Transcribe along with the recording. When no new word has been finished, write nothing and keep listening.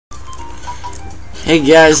Hey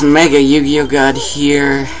guys, Mega Yu-Gi-Oh God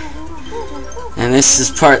here, and this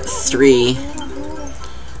is part 3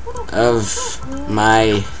 of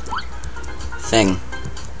my thing,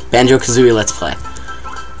 Banjo-Kazooie Let's Play.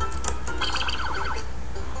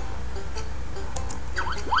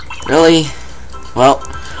 Really? Well,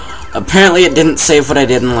 apparently it didn't save what I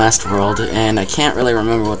did in the last world, and I can't really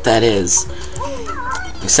remember what that is,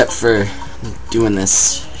 except for doing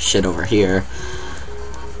this shit over here.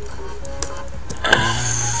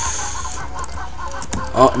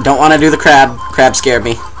 Oh, don't want to do the crab. Crab scared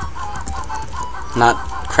me. Not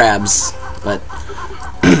crabs, but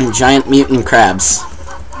giant mutant crabs.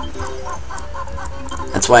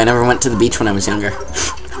 That's why I never went to the beach when I was younger.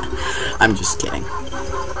 I'm just kidding.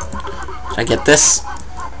 Should I get this?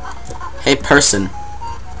 Hey, person.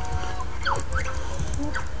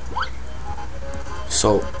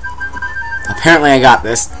 So, apparently I got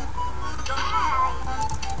this.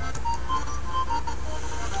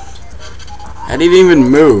 I didn't even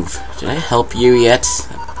move. Did I help you yet?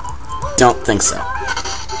 Don't think so.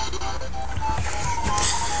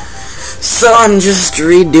 So I'm just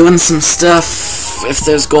redoing some stuff. If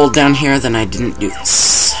there's gold down here, then I didn't do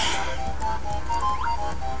this.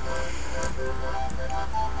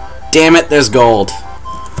 Damn it, there's gold.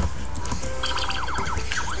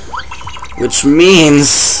 Which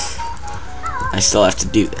means I still have to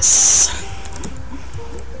do this.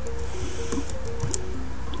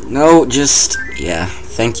 No, just, yeah,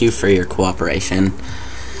 thank you for your cooperation.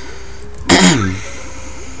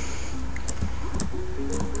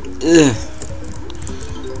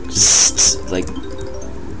 Just, like,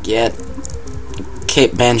 okay,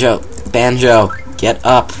 Banjo, get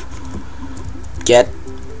up. Get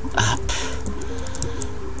up.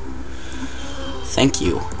 Thank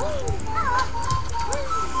you.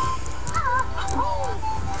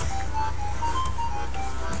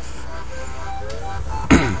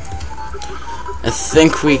 I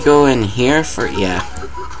think we go in here for, yeah.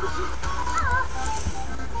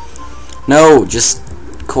 No, just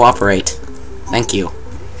cooperate. Thank you.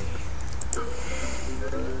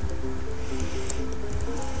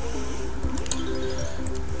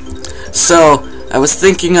 So, I was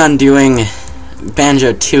thinking on doing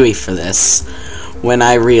Banjo-Tooie for this when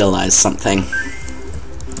I realized something.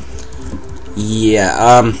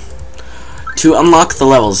 Yeah, to unlock the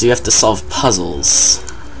levels, you have to solve puzzles.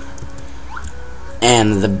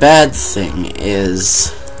 And the bad thing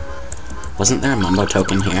is... Wasn't there a Mumbo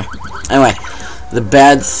token here? Anyway, the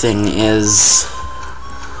bad thing is...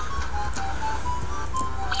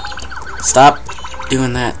 Stop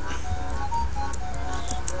doing that.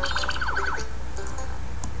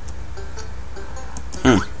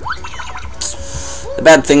 The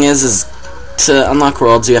bad thing is to unlock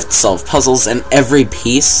worlds, you have to solve puzzles, and every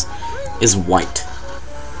piece is white.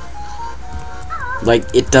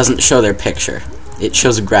 Like, it doesn't show their picture. It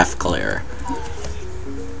shows a graphical error.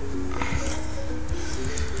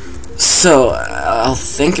 So, I'll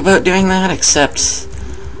think about doing that, except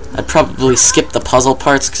I'd probably skip the puzzle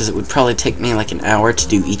parts, because it would probably take me like an hour to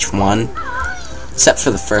do each one. Except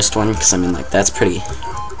for the first one, because I mean, like, that's pretty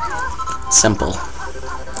simple.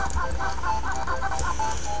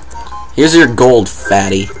 Here's your gold,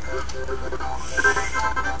 fatty.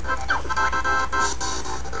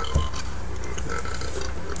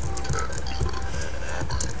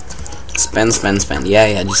 Spend, spend, spend.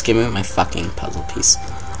 Yeah, just give me my fucking puzzle piece.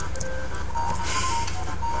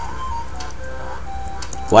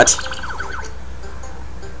 What?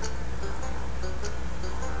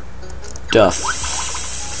 Duff.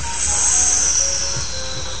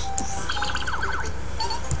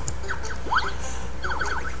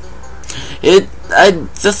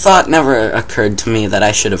 The thought never occurred to me that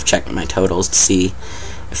I should have checked my totals to see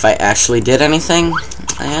if I actually did anything,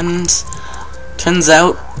 and turns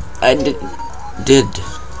out I did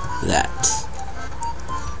that,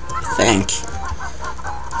 I think.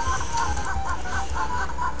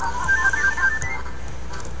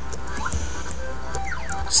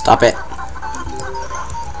 Stop it.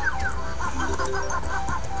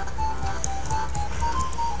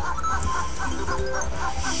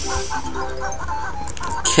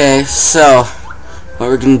 Okay, so what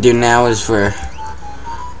we're going to do now is we're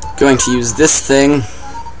going to use this thing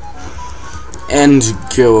and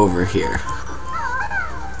go over here.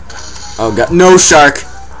 Oh god, no shark!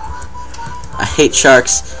 I hate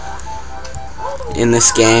sharks in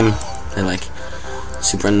this game. They're like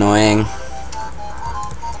super annoying.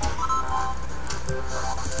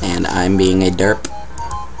 And I'm being a derp.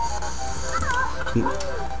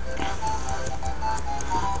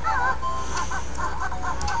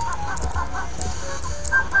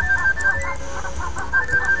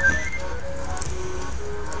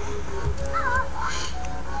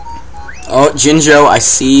 Oh, Jinjo, I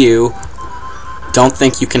see you. Don't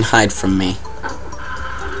think you can hide from me.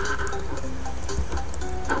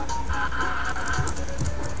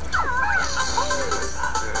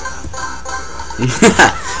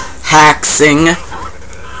 Haxing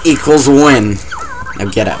equals win. Now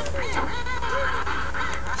get out.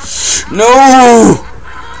 No!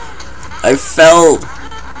 I fell.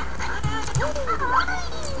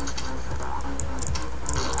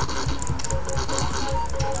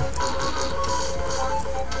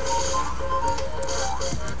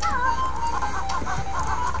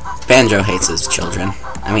 Banjo hates his children.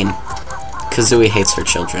 I mean, Kazooie hates her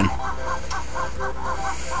children.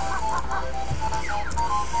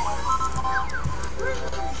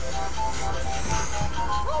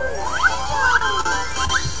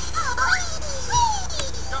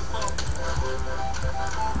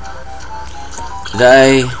 Did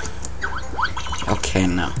I? Okay,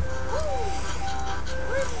 no.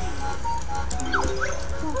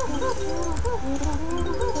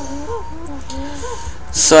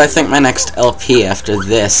 So I think my next LP after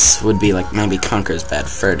this would be like maybe Conker's Bad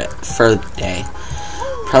Fur Day.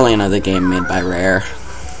 Probably another game made by Rare.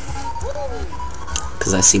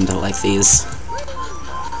 Because I seem to like these.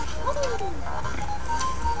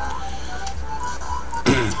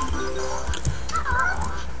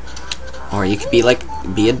 Or you could be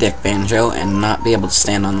a dick, Banjo, and not be able to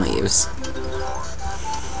stand on leaves.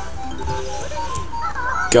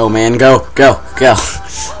 Go, man, go, go, go.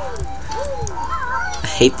 I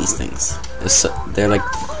hate these things. They're so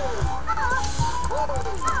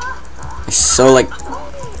like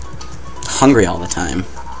hungry all the time.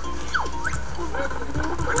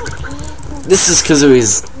 This is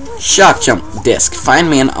Kazooie's Shock Jump disc. Find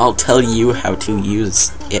me and I'll tell you how to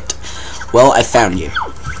use it. Well, I found you.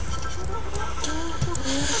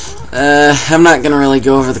 I'm not gonna really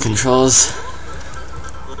go over the controls.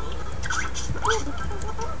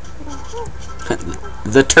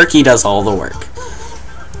 The turkey does all the work.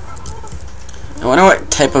 I wonder what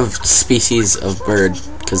type of species of bird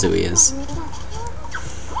Kazooie is.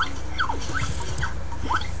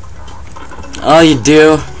 All you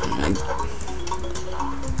do...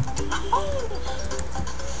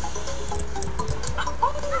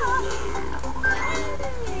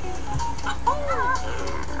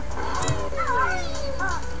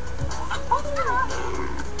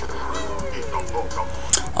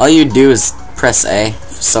 All you do is press A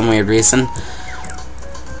for some weird reason.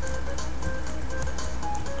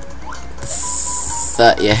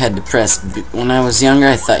 Thought you had to press B. When I was younger,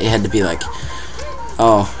 I thought you had to be like,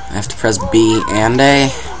 oh, I have to press B and A,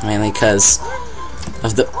 mainly because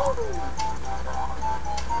of the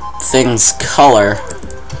thing's color.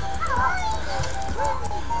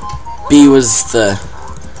 B was the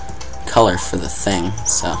color for the thing,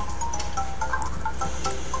 so.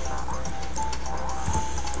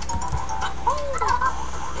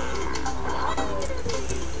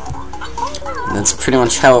 That's pretty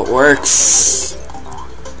much how it works.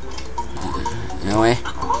 Anyway,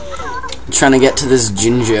 I'm trying to get to this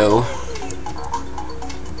Jinjo.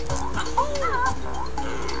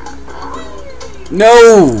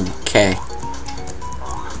 No! Okay.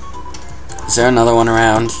 Is there another one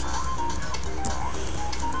around?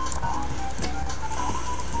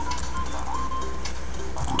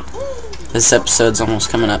 This episode's almost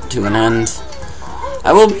coming up to an end.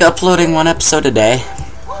 I will be uploading one episode a day.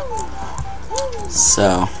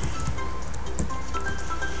 So,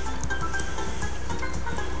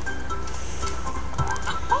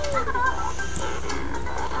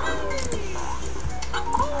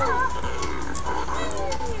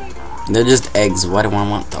 they're just eggs. Why do I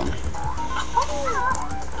want them?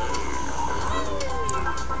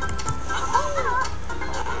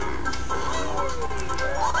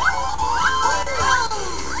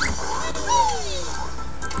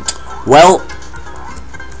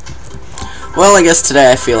 Well, I guess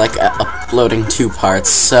today I feel like uploading 2 parts,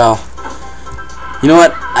 so you know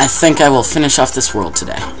what? I think I will finish off this world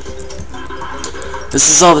today. This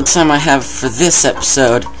is all the time I have for this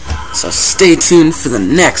episode, so stay tuned for the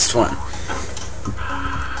next one.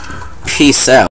 Peace out.